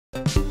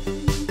Welcome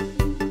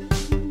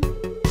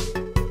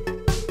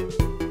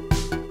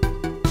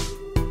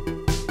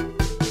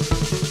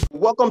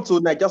to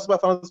Nigeria Super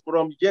Fans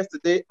Forum.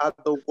 Yesterday at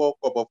the World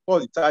Cup, of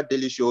course, it's our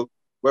daily show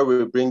where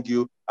we bring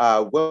you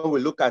when we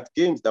look at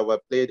games that were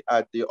played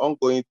at the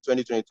ongoing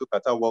 2022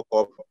 Qatar World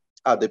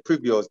Cup the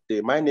previous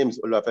day. My name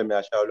is Olufemi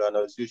Ashaolu, and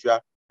as usual,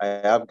 I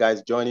have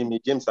guys joining me.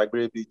 James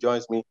Agrebi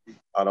joins me,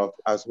 and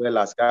as well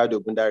as Kayode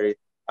Ogundare.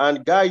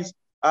 And guys,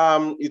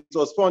 it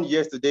was fun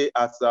yesterday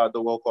at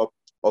the World Cup.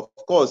 Of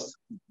course,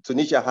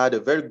 Tunisia had a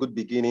very good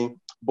beginning,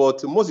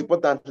 but most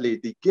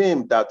importantly, the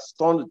game that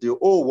stunned the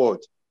whole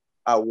world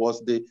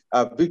was the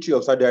victory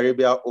of Saudi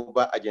Arabia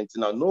over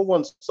Argentina. No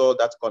one saw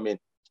that coming.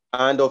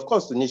 And of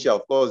course, Tunisia,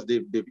 of course,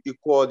 they've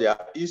equaled their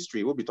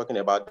history. We'll be talking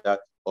about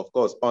that, of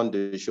course, on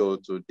the show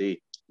today.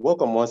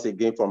 Welcome once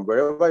again from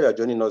wherever you're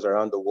joining us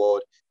around the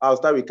world. I'll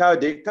start with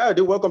Kayode.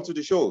 Kayode, welcome to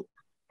the show.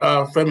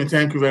 Femi,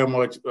 thank you very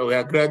much. We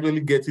are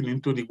gradually getting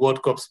into the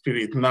World Cup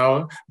spirit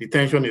now. The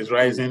tension is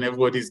rising.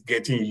 Everybody's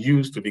getting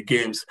used to the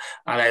games.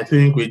 And I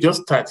think we're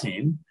just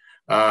starting.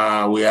 We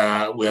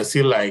are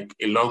still like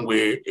a long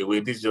way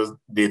away. This is just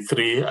day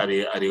 3 at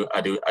the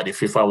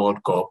FIFA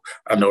World Cup,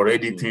 and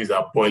already things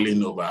are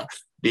boiling over.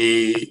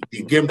 The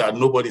game that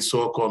nobody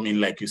saw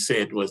coming, like you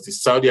said, was the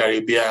Saudi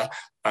Arabia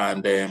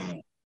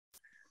and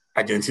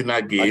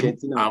Argentina game.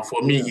 And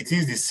for me, it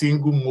is the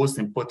single most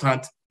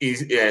important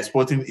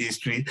sporting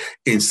history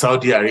in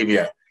Saudi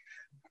Arabia.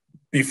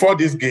 Before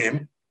this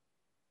game,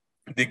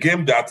 the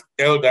game that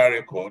held that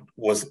record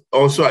was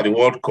also at the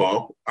World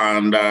Cup,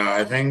 and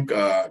I think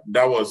that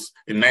was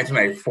in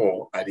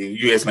 1994 at the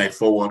US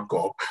 94 World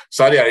Cup.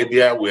 Saudi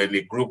Arabia were in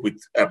a group with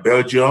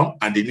Belgium,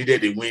 and they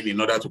needed a win in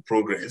order to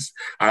progress.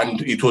 And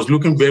it was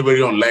looking very,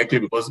 very unlikely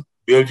because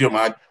Belgium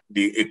had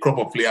a crop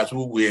of players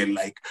who were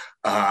like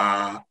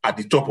at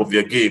the top of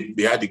their game.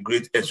 They had the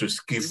great Enzo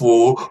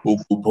Schifo,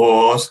 Hugo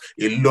Boss,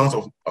 a lot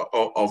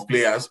of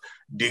players.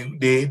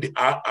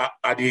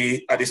 At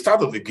the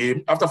start of the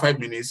game, after 5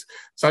 minutes,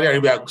 Saudi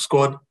Arabia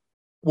scored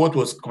what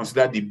was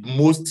considered the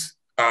most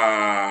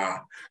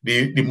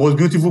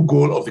beautiful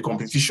goal of the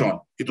competition.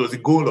 It was the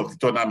goal of the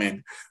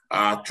tournament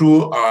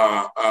through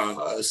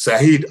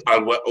Saeed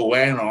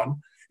Al-Owairan.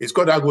 He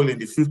scored that goal in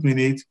the 5th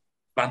minute,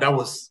 and that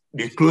was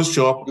the close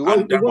shot.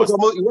 It was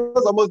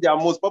almost their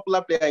most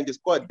popular player in the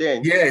squad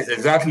then. Yes,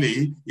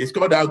 exactly. He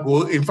scored that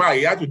goal. In fact,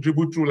 he had to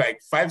dribble through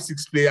like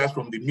 5-6 players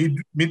from the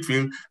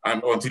midfield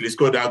and until he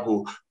scored that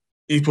goal.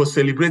 It was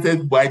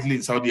celebrated widely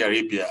in Saudi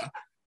Arabia,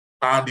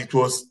 and it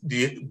was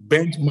the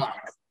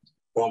benchmark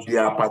of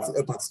their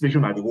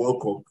participation at the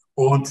World Cup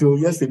until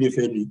yesterday,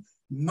 Femi.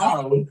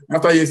 Now,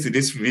 after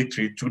yesterday's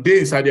victory, today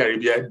in Saudi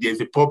Arabia, there's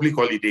a public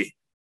holiday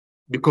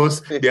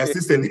because they are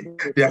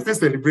still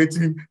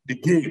celebrating the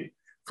game.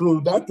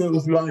 So that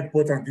tells you how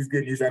important this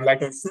game is. And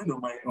like I said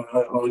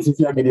on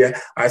social media,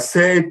 I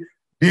said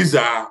these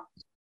are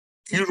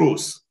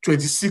heroes,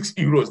 26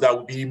 heroes that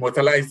will be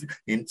immortalized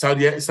in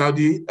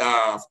Saudi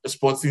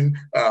sporting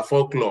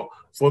folklore.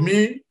 For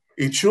me,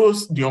 it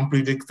shows the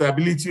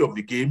unpredictability of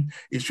the game.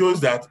 It shows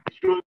that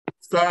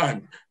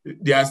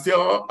they are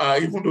still,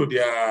 even though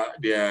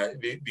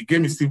the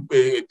game is still,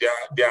 they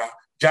are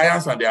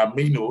giants and they are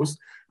minnows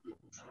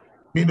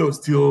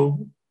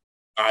still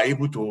are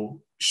able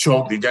to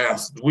shock the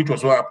giants, which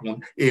was what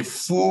happened. A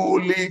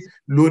fully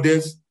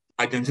loaded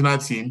Argentina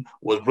team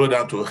was brought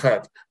down to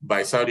earth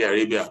by Saudi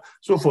Arabia.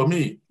 So for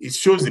me, it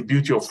shows the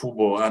beauty of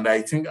football, and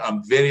I think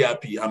I'm very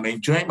happy. I'm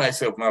enjoying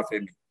myself now,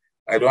 Femi.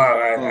 I don't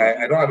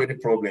have any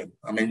problem.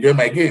 I'm enjoying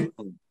my game.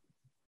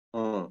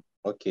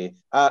 Okay.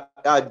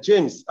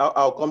 James,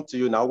 I'll come to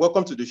you now.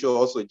 Welcome to the show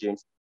also,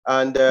 James.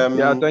 And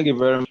yeah, thank you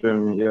very much,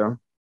 Femi. Yeah.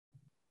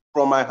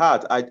 From my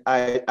heart,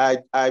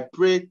 I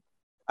pray.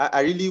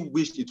 I really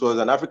wish it was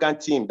an African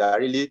team that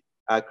really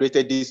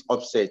created this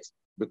upset,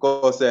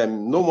 because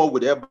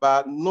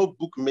no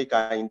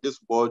bookmaker in this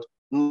world,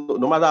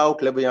 no matter how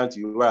clever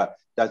you are,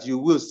 that you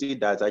will see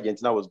that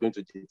Argentina was going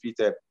to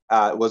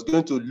was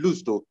going to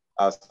lose to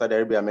Saudi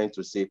Arabia, I meant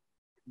to say.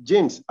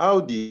 James, how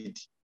did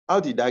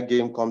that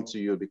game come to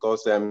you?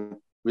 Because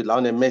with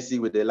Lionel Messi,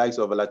 with the likes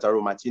of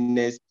Lautaro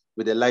Martinez,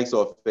 with the likes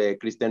of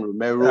Christian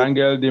Romero,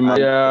 Angel Di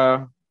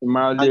Maria,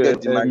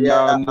 Martinez.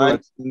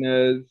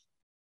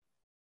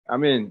 I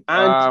mean,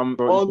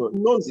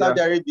 unknown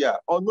Saudi Arabia.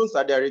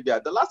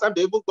 The last time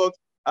they even got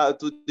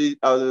to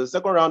the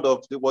second round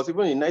it was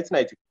even in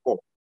 1994.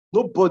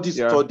 Nobody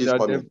saw this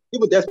coming.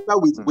 Even despite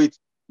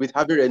with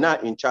Javier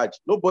Renard in charge,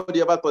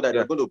 nobody ever thought that they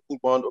were going to put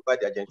one over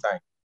the Argentine.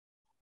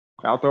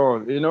 At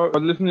all. You know, I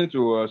was listening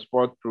to a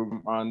sport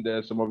program,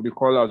 and some of the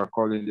callers are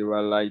calling. They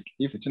were like,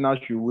 if Argentina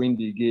should win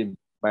the game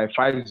by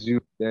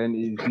 5-0, then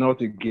it's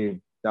not a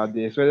game. That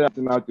they expect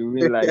Argentina to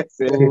win like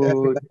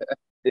 7.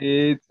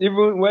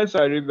 Even when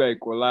Saudi Arabia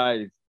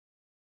equalized,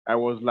 I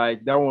was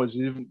like, that was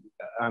even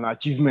an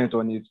achievement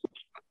on it.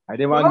 I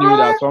never knew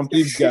that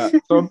something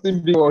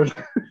big was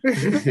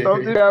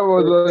something that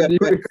was on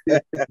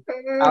the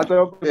at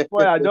some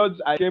point.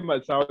 I came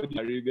at Saudi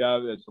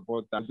Arabia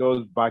supporter,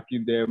 just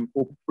backing them,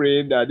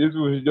 praying that this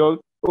was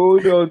just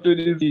hold on to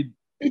this.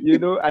 You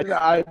know,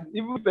 I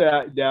even if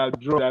they are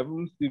drawn, I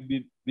haven't still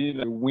been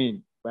a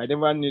win. But I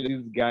never knew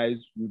these guys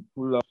would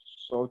pull up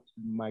such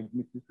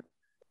magnificent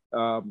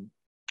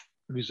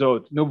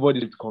result.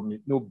 Nobody is coming.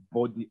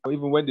 Nobody.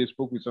 Even when they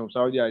spoke with some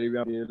Saudi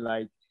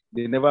Arabian,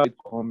 they never saw it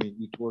coming.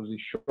 It was a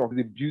shock.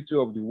 The beauty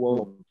of the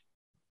world.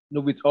 You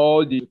know, with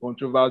all the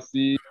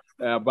controversy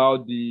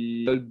about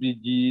the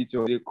LBG,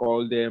 or they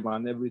call them,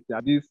 and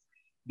everything.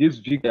 This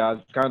victory has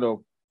kind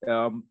of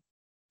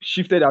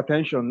shifted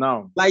attention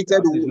now.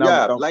 Lighted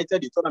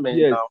the tournament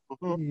yes,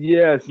 now.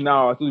 Yes,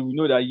 now. So we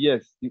know that,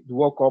 yes, the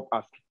World Cup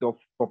has kicked off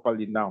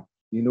properly now.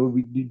 You know,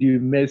 with the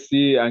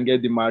Messi and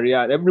get the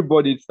Maria,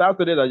 everybody, it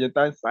started at the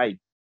Argentine side.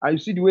 And you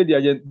see the way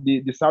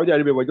the Saudi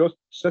Arabia were just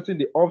setting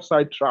the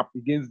offside trap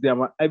against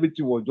them, and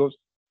everything was just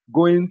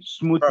going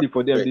smoothly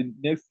for them. The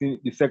next thing,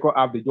 the second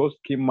half, they just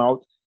came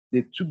out.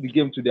 They took the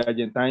game to the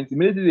Argentines.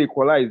 Immediately they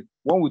equalized.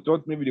 When we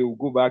thought maybe they would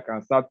go back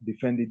and start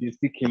defending, they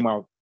still came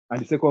out. And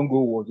the second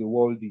goal was a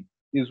worldie.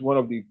 It's one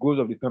of the goals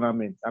of the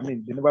tournament. I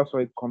mean, they never saw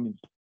it coming.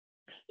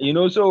 You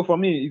know, so for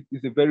me,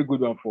 it's a very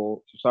good one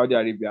for Saudi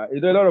Arabia. You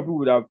know, a lot of people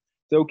would have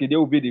said, okay, they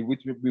will be the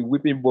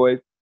whipping boys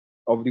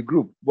of the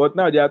group. But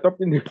now they are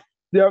topping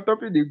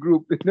the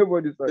group.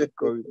 Nobody saw it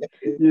coming.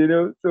 You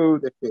know, so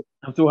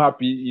I'm so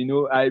happy. You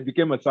know, I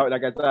became a Saudi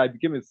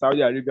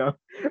Arabian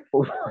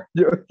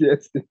just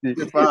yesterday.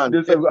 And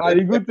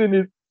the good thing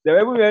is, they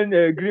were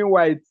wearing green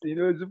white, you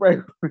know,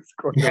 super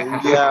cool.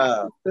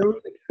 Yeah.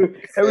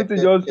 Everything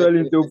just fell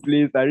into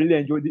place. I really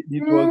enjoyed it.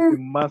 It was a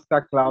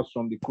master class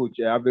from the coach,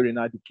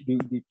 Averina,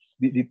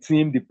 the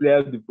team, the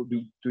players,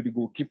 to the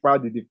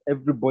goalkeeper,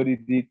 everybody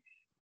did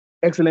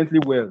excellently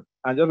well.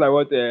 And just like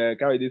what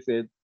Kayode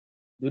said,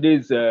 today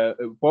is a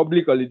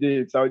public holiday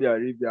in Saudi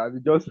Arabia.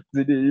 Just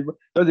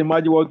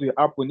imagine what will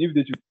happen if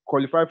they should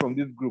qualify from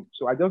this group.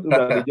 So I just hope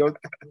that they just,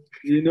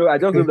 you know, I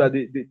just hope that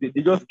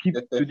they just keep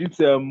to this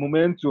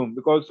momentum,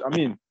 because, I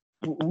mean,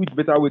 which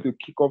better way to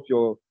kick off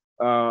your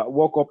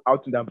World Cup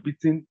outing than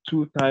beating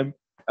two-time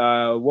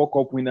World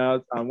Cup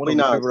winners and one of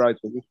the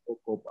favorites for this World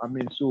Cup. I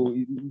mean, so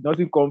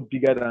nothing comes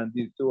bigger than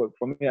this. So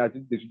for me, I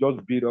think they should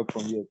just build up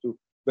from here. So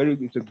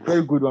it's a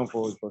very good one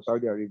for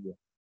Saudi Arabia.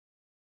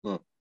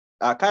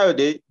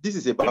 Kayode, this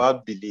is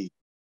about belief.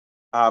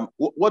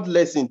 What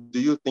lesson do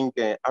you think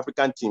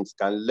African teams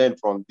can learn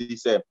from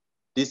this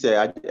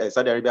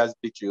Saudi Arabia's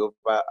victory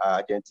over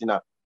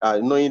Argentina,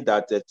 knowing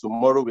that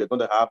tomorrow we're going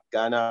to have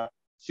Ghana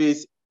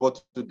face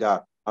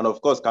Portugal, and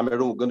of course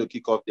Cameroon are going to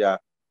kick off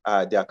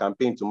their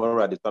campaign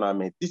tomorrow at the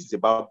tournament. This is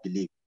about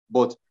belief.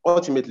 But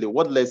ultimately,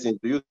 what lesson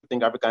do you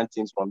think African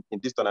teams in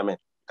this tournament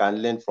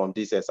can learn from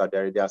this Saudi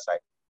Arabia side?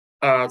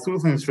 Two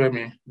things,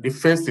 Remy. The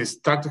first is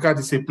tactical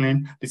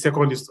discipline. The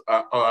second is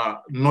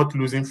not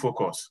losing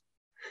focus.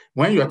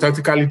 When you are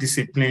tactically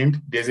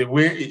disciplined, there's a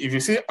way. If you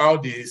see how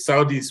the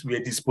Saudis were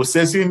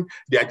dispossessing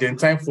the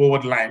Argentine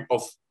forward line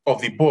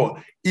of the ball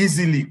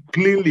easily,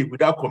 cleanly,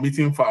 without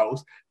committing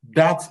fouls,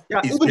 that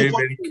is very,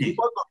 very key.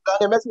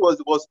 Messi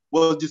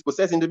was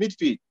dispossessing the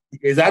midfield.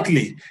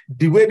 Exactly.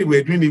 The way they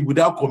were doing it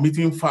without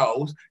committing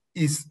fouls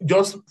is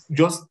just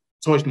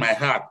touched my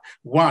heart.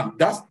 One,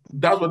 that's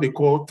what they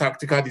call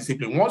tactical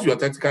discipline. Once you are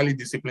tactically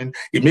disciplined,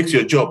 it makes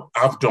your job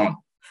half done.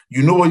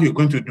 You know what you're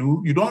going to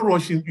do. You don't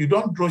rush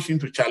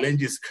into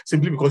challenges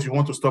simply because you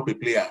want to stop a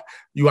player.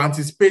 You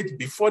anticipate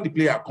before the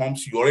player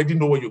comes. You already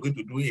know what you're going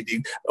to do.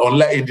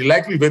 In the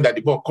likely event that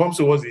the ball comes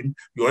towards him,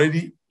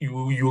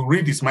 you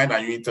read his mind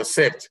and you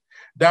intercept.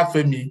 That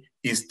for me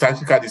is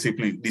tactical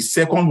discipline. The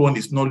second one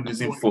is not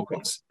losing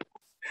focus.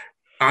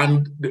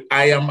 And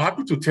I am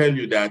happy to tell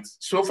you that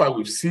so far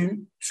we've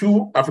seen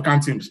two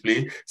African teams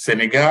play.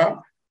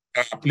 Senegal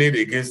played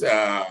against,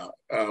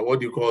 what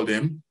do you call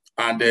them?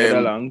 And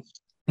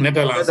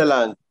Netherlands.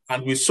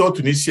 And we saw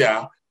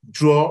Tunisia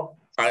draw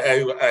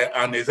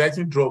an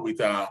exciting draw with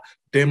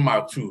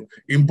Denmark too.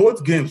 In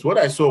both games, what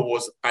I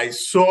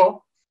saw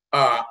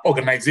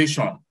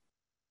organization.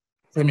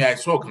 For me, I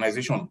saw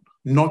organization,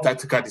 not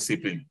tactical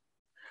discipline.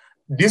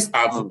 This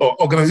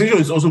organization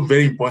is also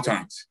very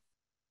important,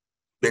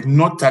 but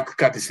not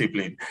tactical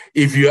discipline.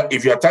 If you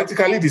are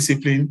tactically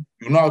disciplined,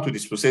 you know how to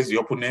dispossess the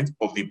opponent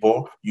of the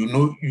ball. You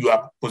know you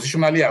are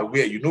positionally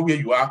aware. You know where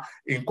you are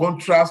in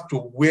contrast to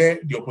where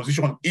the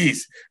opposition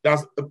is.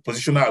 That's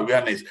positional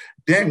awareness.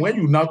 Then when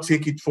you now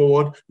take it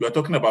forward, you are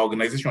talking about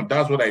organization.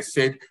 That's what I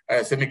said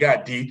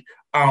Senegal did.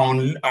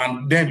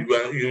 And then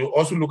you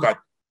also look at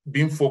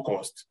being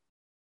focused.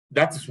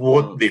 That is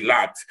what they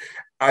lacked.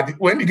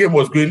 When the game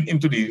was going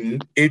into the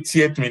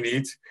 80th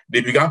minute,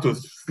 they began to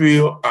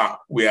feel,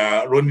 we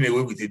are running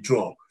away with a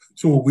draw.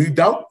 So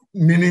without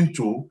meaning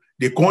to,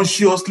 they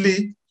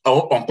consciously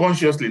or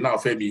unconsciously now,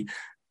 Femi,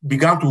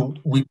 began to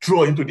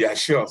withdraw into their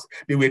shells.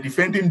 They were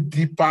defending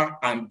deeper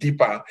and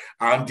deeper,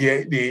 and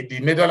the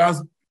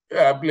Netherlands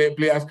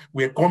players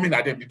were coming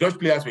at them. The Dutch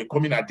players were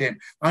coming at them.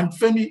 And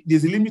Femi,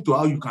 there's a limit to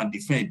how you can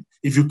defend.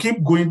 If you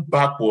keep going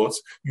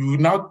backwards, you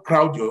now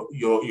crowd your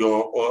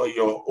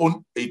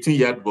own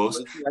 18-yard box.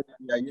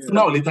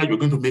 Sooner or later, you're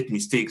going to make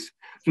mistakes.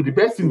 So the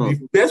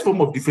best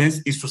form of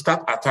defense is to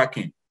start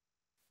attacking.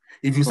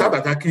 If you start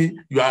attacking,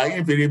 you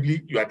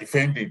are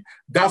defending.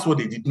 That's what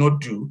they did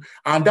not do.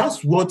 And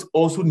that's what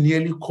also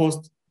nearly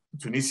cost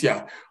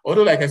Tunisia.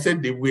 Although, like I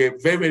said, they were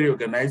very, very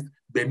organized,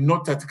 but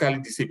not tactically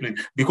disciplined.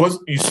 Because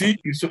you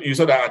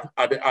saw that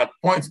at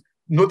points,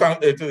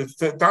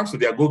 thanks to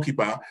their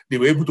goalkeeper, they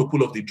were able to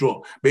pull off the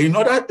draw. But in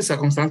other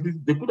circumstances,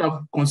 they could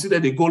have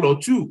considered a goal or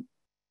two.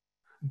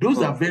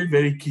 Those are very,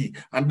 very key.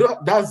 And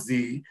that's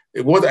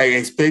what I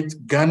expect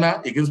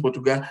Ghana against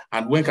Portugal,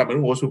 and when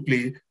Cameroon also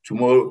play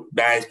tomorrow,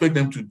 that I expect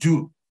them to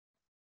do.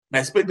 I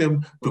expect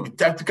them to be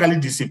tactically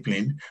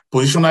disciplined,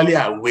 positionally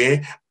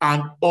aware,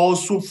 and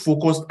also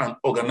focused and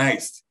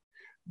organized.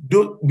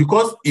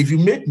 Because if you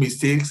make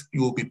mistakes,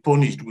 you will be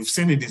punished. We've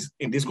seen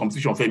in this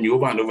competition, Femi,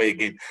 over and over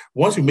again.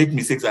 Once you make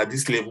mistakes at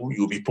this level,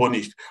 you'll be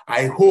punished.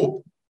 I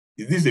hope,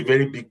 this is a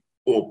very big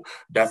hope,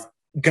 that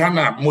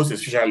Ghana, most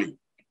especially,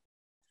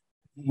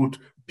 would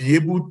be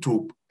able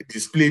to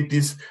display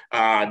this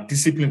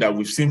discipline that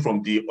we've seen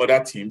from the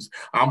other teams.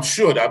 I'm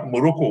sure that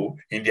Morocco,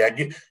 in their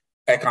game,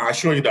 I can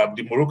assure you that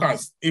the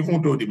Moroccans,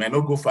 even though they may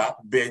not go far,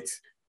 but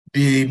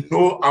they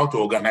know how to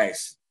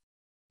organize.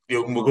 They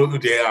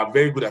are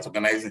very good at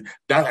organizing.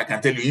 That I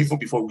can tell you even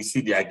before we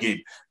see their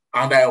game.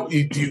 And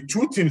the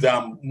two teams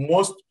I'm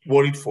most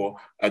worried for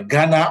are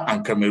Ghana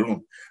and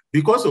Cameroon.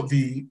 Because of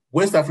the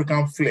West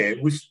African flair,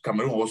 which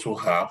Cameroon also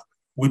have,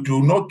 we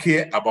do not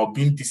care about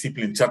being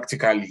disciplined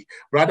tactically.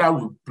 Rather,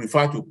 we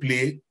prefer to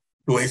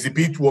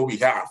exhibit what we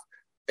have,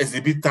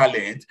 exhibit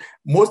talent.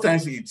 Most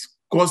times it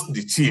costs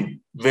the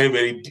team it's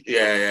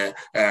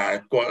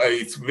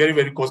very,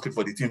 very costly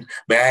for the team.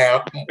 But I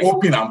am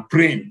hoping and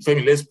praying,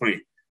 Femi, let's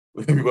pray.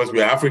 Because we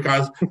are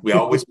Africans, we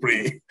are always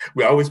praying.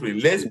 We are always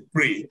praying. Let's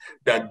pray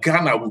that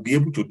Ghana will be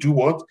able to do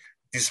what?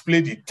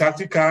 Display the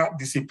tactical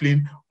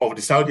discipline of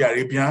the Saudi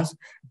Arabians,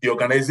 the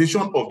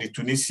organization of the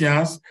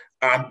Tunisians,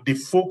 and the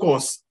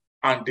focus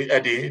and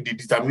the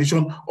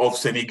determination of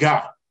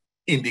Senegal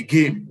in the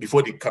game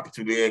before they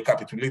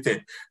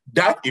capitulated.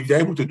 That, if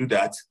they're able to do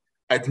that,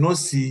 I do not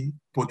see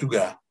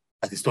Portugal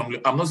as a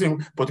stumbling. I'm not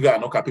saying Portugal are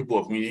not capable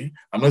of winning.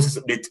 I'm not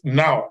saying, but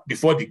now,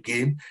 before the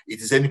game, it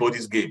is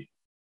anybody's game.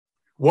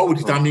 What will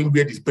determine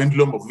where this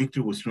pendulum of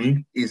victory will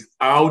swing is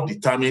how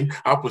determined,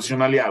 how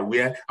positionally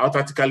aware, how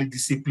tactically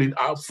disciplined,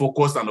 how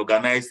focused and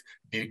organized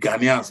the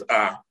Ghanaians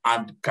are,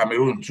 and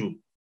Cameroon too.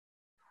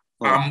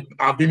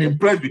 I've been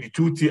impressed with the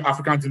two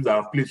African teams that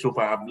have played so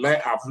far.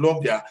 I've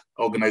loved their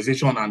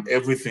organization and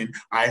everything.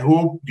 I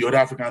hope the other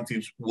African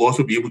teams will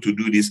also be able to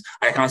do this.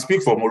 I can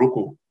speak for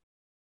Morocco,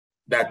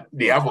 that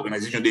they have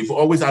organization. They've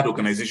always had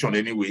organization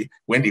anyway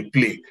when they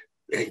play.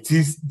 It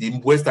is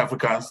the West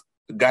Africans,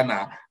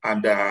 Ghana,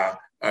 and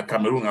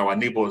Cameroon, our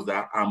neighbors,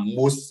 that I'm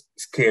most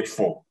scared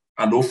for.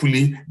 And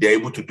hopefully they're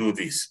able to do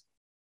this.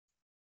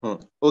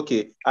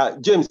 Okay,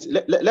 James,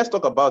 let's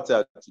talk about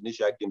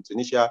Tunisia game.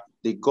 Tunisia,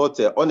 they got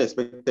an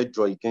unexpected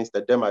draw against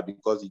Denmark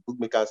because the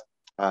bookmakers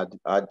had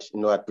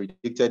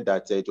predicted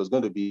that it was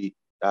going to be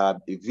a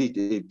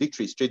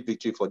straight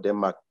victory for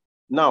Denmark.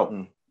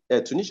 Now,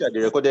 Tunisia, they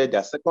recorded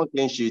their second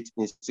clean sheet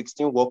in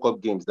 16 World Cup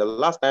games. The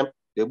last time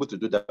they were able to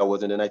do that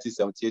was in the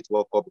 1978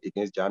 World Cup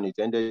against Germany. It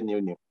ended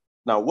 0-0.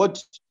 Now,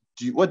 what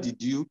do you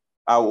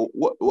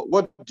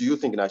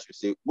think, and I should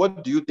say,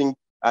 what do you think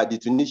the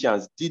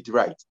Tunisians did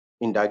right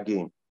in that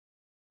game?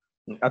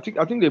 I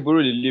think they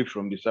borrowed a leaf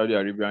from the Saudi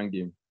Arabian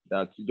game,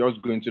 that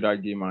just go into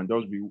that game and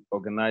just be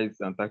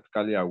organized and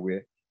tactically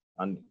aware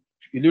and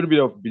a little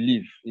bit of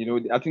belief.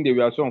 I think they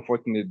were so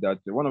unfortunate that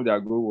one of their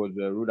goals was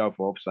ruled out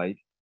for offside,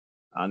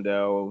 and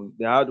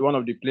they had one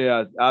of the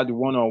players had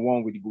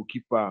one-on-one with the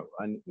goalkeeper,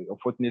 and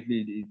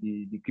unfortunately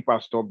the keeper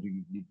stopped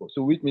the ball.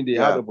 So which means they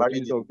had the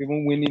opportunity of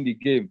even winning the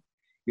game.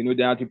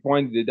 They had the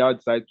point they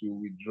decided to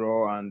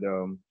withdraw, and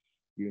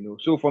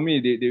so for me,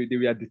 they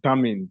were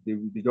determined.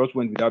 They just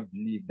went with that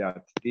belief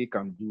that they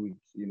can do it.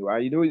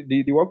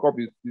 The World Cup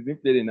is being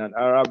played in an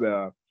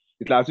Arab.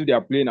 It's like as if they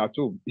are playing at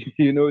home.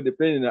 They're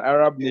playing in an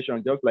Arab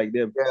nation just like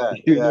them.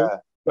 So,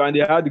 and they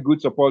had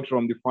good support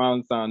from the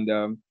fans,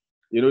 and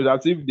it's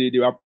as if they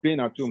were playing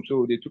at home.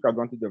 So they took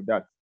advantage of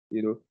that.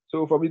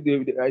 So for me,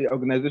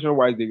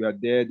 organization-wise, they were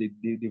there.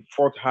 They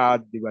fought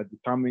hard. They were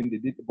determined. They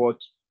did, but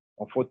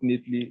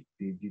unfortunately,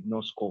 they did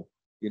not score.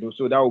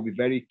 So that will be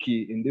very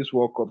key in this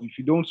World Cup. If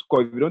you don't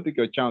score, if you don't take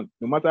your chance,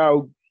 no matter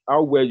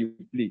how well you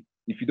play,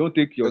 if you don't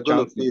take your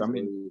chances, you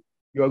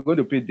are going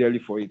to pay dearly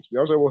for it. We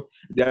also,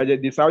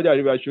 the Saudi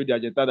Arabia showed the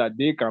Argentina that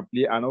they can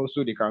play and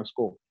also they can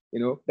score.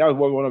 That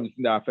was one of the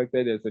things that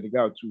affected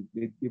Senegal too.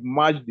 They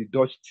matched the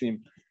Dutch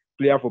team,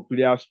 player for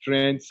player,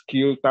 strength,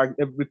 skill,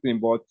 everything.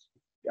 But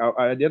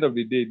at the end of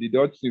the day, the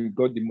Dutch team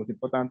got the most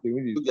important thing,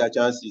 which is their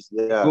chances,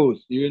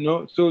 goals.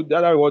 So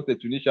that's what the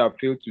Tunisia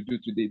failed to do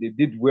today. They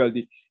did well.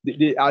 They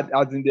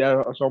as in there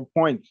at some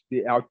point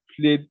they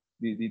outplayed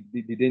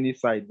the Danish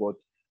side, but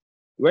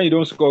when you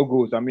don't score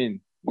goals,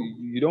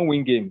 you don't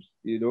win games.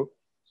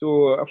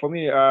 So for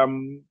me,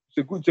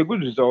 it's a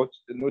good result,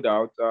 no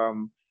doubt.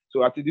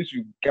 So I think this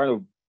will kind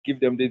of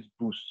give them this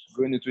boost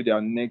going into their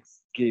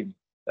next game.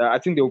 I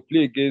think they'll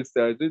play against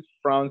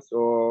France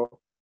or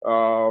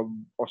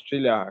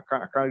Australia.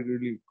 I can't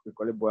really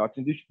recall it, but I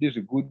think this is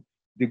a good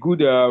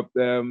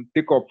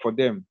take up for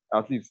them.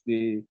 At least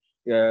I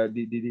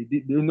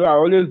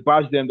always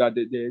bash them that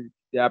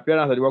their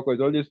appearance at the World Cup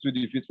is always 2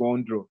 defeats,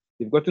 1 draw.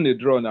 They've gotten a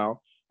draw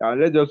now. And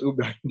let's just hope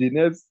that the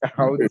next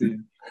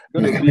outing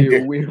is going to be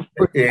a win.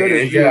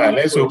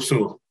 Let's hope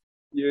so.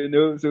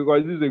 So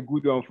because this is a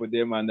good one for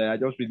them, and I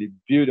just really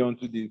build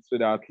onto this so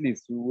that at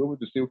least we're able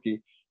to say, okay,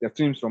 there are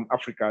teams from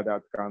Africa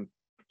that can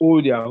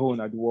hold their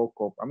own at the World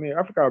Cup. I mean,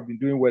 Africa have been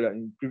doing well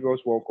in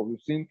previous World Cup. We've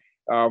seen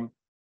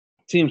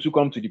teams who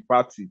come to the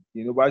party,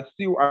 but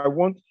still I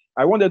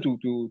wanted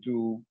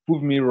to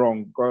prove me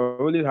wrong, because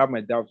I always have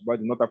my doubts about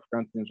the North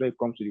African teams when it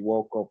comes to the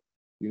World Cup.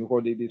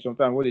 Because they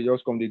sometimes when they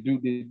just come,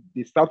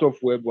 they start off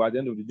well, but at the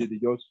end of the day, they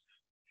just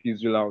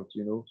fizzle out,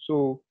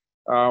 So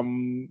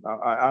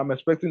I'm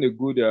expecting a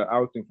good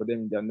outing for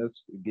them in their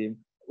next game.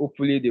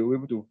 Hopefully, they will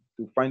be able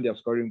to find their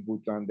scoring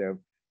boots, and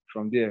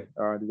from there,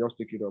 they just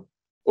take it up.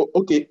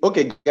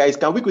 Okay, guys,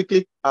 can we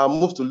quickly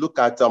move to look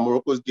at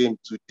Morocco's game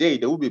today?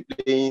 They will be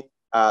playing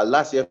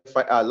last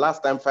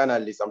time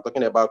finalists. I'm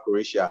talking about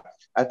Croatia.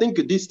 I think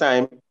this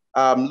time,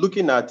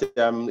 looking at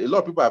a lot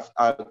of people have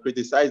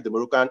criticized the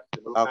Moroccan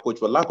coach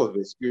for lack of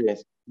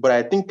experience, but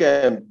I think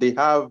they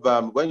have.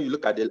 When you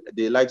look at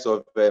the likes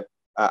of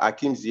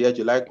Hakim Ziyech,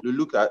 you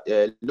look at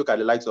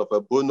the likes of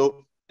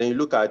Bono. Then you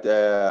look at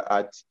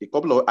a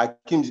couple of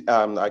Hakim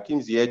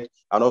Ziyech,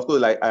 and also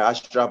like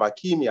Ashraf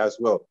Hakimi as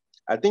well.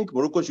 I think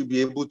Morocco should be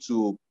able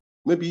to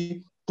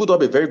maybe put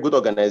up a very good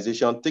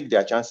organization, take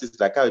their chances,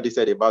 like how they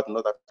said about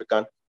North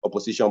African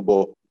opposition.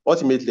 But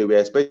ultimately, we're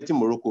expecting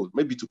Morocco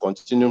maybe to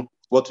continue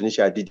what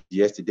Tunisia did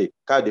yesterday.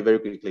 Kyle, very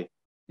quickly.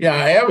 Yeah,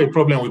 I have a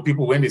problem with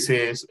people when they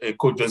say a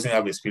coach doesn't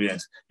have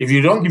experience. If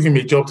you don't give him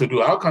a job to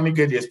do, how can he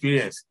get the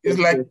experience? It's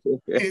like,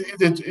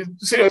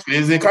 seriously,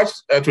 it's a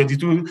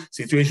catch-22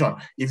 situation.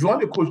 If you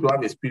want a coach to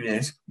have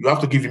experience, you have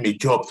to give him a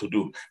job to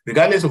do.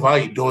 Regardless of how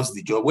he does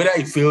the job, whether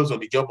he fails on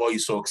the job or he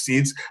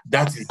succeeds,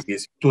 that's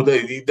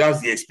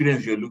the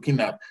experience you're looking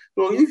at.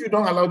 So if you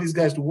don't allow these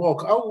guys to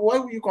work, why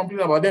will you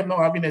complain about them not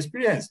having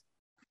experience?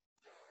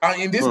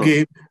 And in this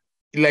game,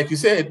 like you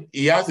said,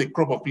 he has a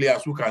crop of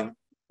players who can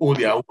hold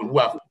their own,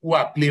 who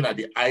are playing at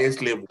the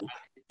highest level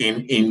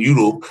in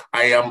Europe.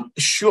 I am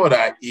sure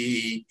that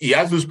he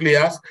has those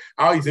players.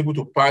 How he's able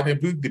to partner,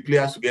 put the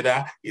players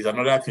together is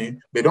another thing.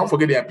 But don't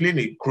forget, they are playing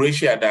in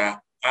Croatia that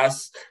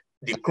has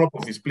the crop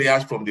of his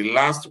players from the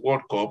last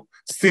World Cup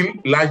still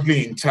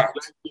largely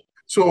intact.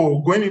 So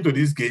going into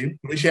this game,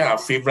 Croatia are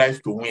favorites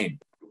to win,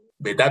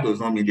 but that does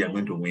not mean they are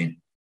going to win.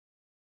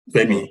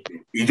 Femi,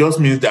 it just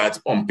means that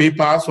on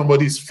paper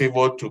somebody is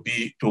favored to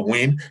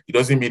win. It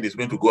doesn't mean it's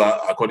going to go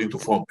according to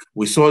form.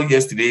 We saw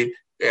yesterday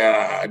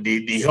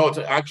the odds.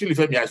 Actually,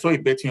 Femi, I saw a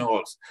betting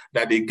odds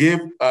that they gave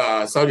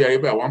Saudi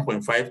Arabia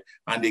 1.5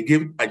 and they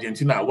gave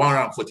Argentina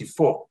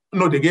 144.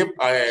 No, they gave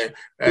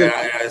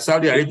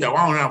Saudi Arabia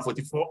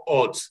 144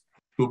 odds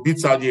to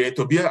beat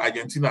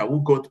Argentina,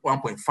 who got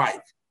 1.5.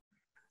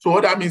 So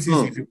what that means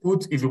is if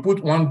you put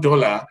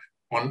 $1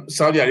 on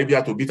Saudi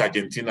Arabia to beat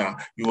Argentina,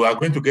 you are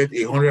going to get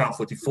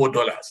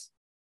 $144.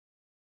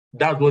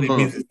 That's what it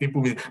means.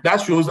 That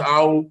shows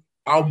how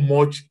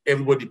much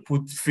everybody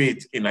put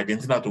faith in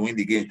Argentina to win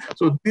the game.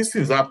 So these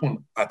things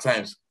happen at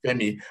times,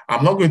 Femi.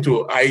 I'm not going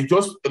to. I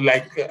just,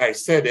 like I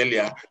said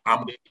earlier,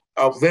 I'm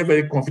very,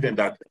 very confident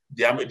that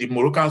the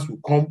Moroccans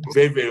will come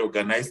very, very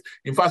organized.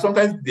 In fact,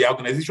 sometimes the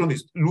organization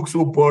looks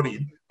so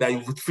boring that you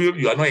would feel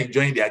you are not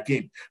enjoying their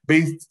game. But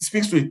it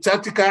speaks to a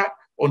tactical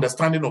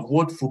understanding of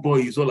what football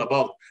is all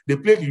about. They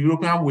play the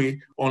European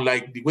way,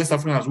 unlike the West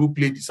Africans who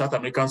play the South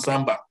American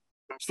samba.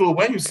 So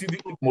when you see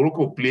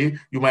Morocco play,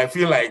 you might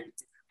feel like,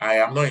 I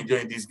am not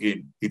enjoying this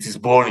game. It is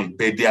boring.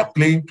 But they are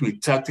playing to a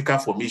tactical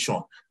formation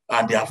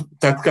and they are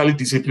tactically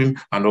disciplined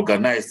and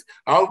organized.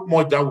 How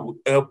much that will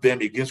help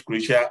them against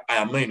Croatia, I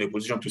am not in a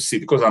position to say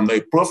because I'm not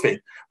a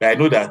prophet. But I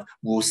know that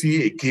we'll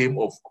see a game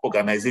of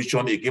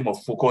organization, a game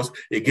of focus,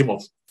 a game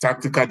of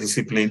tactical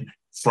discipline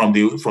from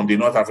the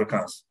North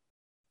Africans.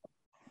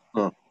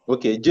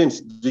 Okay,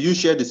 James, do you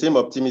share the same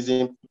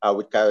optimism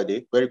with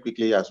Coyote? Very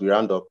quickly as we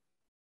round up.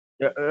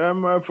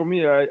 Yeah, for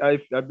me, I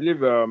believe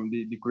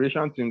the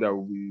Croatian team that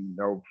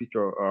will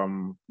feature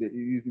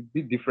is a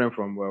bit different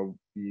from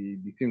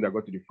the team that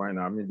got to the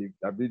final. I mean,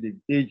 I believe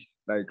they've aged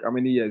like how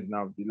many years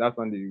now? The last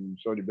time they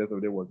saw the best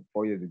of them was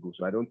 4 years ago.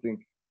 So I don't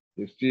think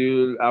they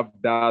still have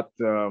that.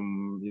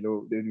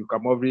 The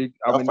Lukamovic.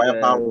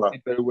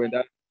 Very well.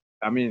 That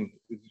I mean,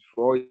 it's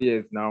 4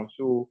 years now.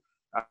 So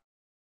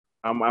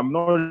I'm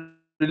not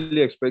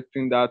really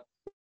expecting that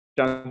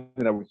chance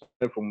that we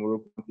saw from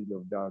Morocco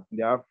of that.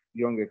 They have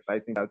young,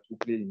 exciting guys who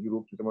play in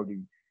Europe to some of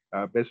the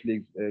best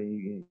leagues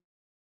in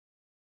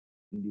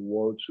the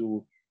world.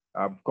 So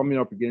coming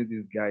up against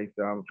these guys,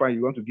 fine.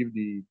 You want to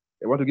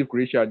give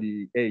Croatia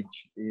the edge,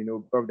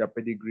 of their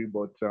pedigree,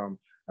 but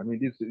I mean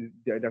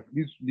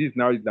this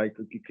now is like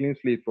a clean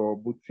slate for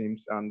both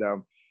teams. And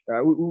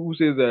who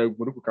says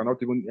Morocco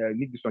cannot even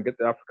nick this one, get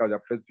Africa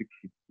their first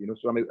victory?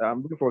 So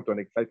I'm looking forward to an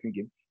exciting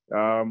game.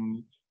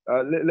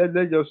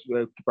 let's just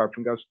keep our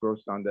fingers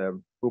crossed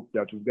and hope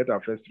that we get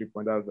our first 3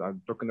 pointers.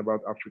 I'm talking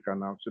about Africa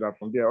now, so that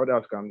from there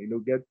others can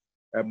get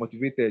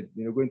motivated,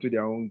 going to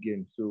their own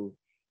game. So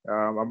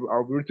I'm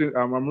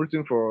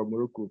rooting for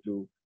Morocco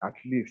to at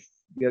least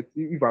get,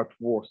 if at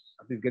worst,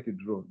 at least get a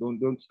draw.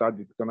 Don't start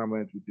the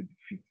tournament with a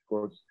defeat,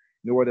 because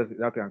you know what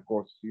that can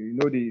cause. You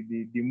know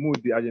the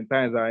mood the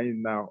Argentines are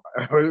in now.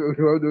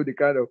 Although the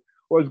kind of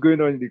what's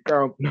going on in the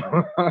camp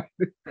now.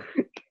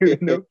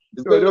 It's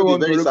going to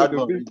be very sad.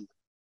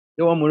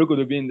 Don't want Morocco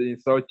to be in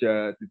such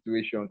a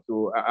situation.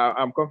 So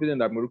I'm confident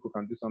that Morocco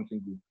can do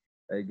something good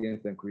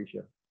against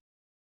Croatia.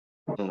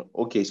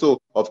 Okay, so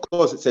of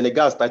course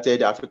Senegal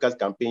started Africa's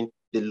campaign,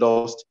 they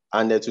lost,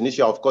 and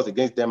Tunisia, of course,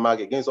 against Denmark,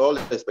 against all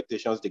the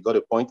expectations, they got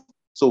a point.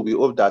 So we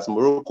hope that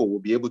Morocco will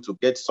be able to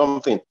get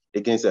something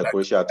against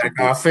Croatia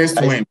today. Our first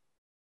win.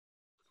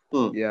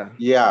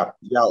 Yeah,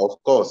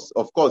 of course,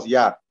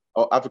 yeah.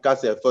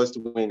 Africa's first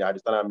win at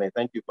the tournament.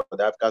 Thank you for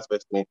the Africa's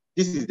first win.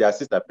 This is their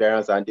 6th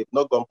appearance, and they've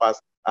not gone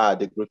past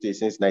the group stage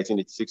since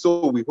 1986.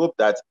 So we hope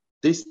that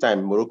this time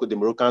the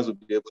Moroccans will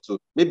be able to,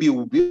 maybe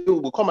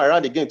we'll come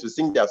around again to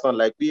sing their song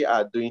like we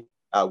are doing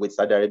with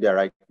Saudi Arabia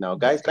right now.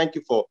 Guys, thank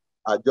you for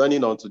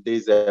joining on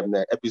today's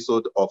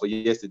episode of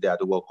Yesterday at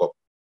the World Cup.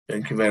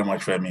 Thank you very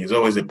much, Femi. It's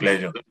always a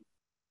pleasure.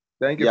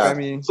 Thank you,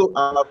 Femi. So,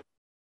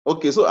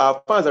 so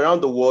our fans around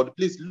the world,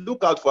 please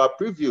look out for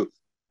a preview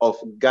of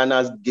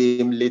Ghana's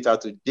game later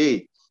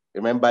today.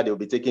 Remember, they'll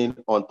be taking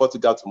on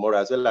Portugal tomorrow,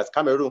 as well as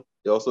Cameroon.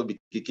 They'll also be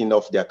kicking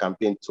off their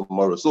campaign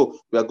tomorrow. So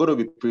we are going to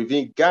be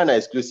previewing Ghana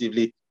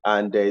exclusively,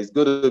 and it's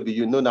going to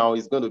be, now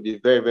it's going to be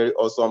very, very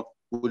awesome.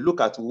 We'll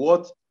look at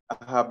what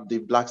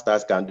the Black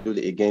Stars can do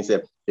against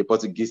the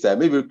Portuguese side.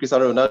 Maybe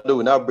Cristiano Ronaldo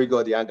will now bring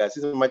all the anger.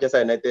 Since Manchester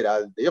United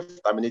they have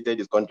terminated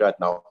his contract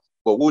now,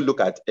 but we'll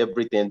look at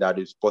everything that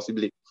will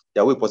possibly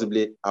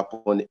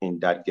happen in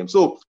that game.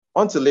 So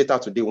until later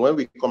today, when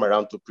we come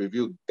around to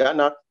preview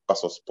Ghana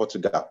versus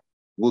Portugal,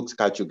 we'll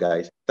catch you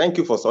guys. Thank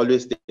you for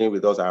always staying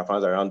with us, our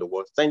fans around the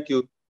world. Thank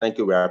you.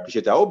 We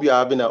appreciate it. I hope you're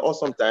having an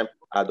awesome time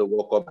at the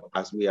World Cup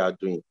as we are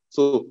doing.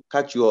 So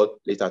catch you all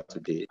later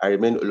today. I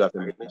remain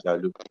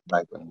Olufemi.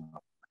 Bye for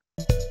now.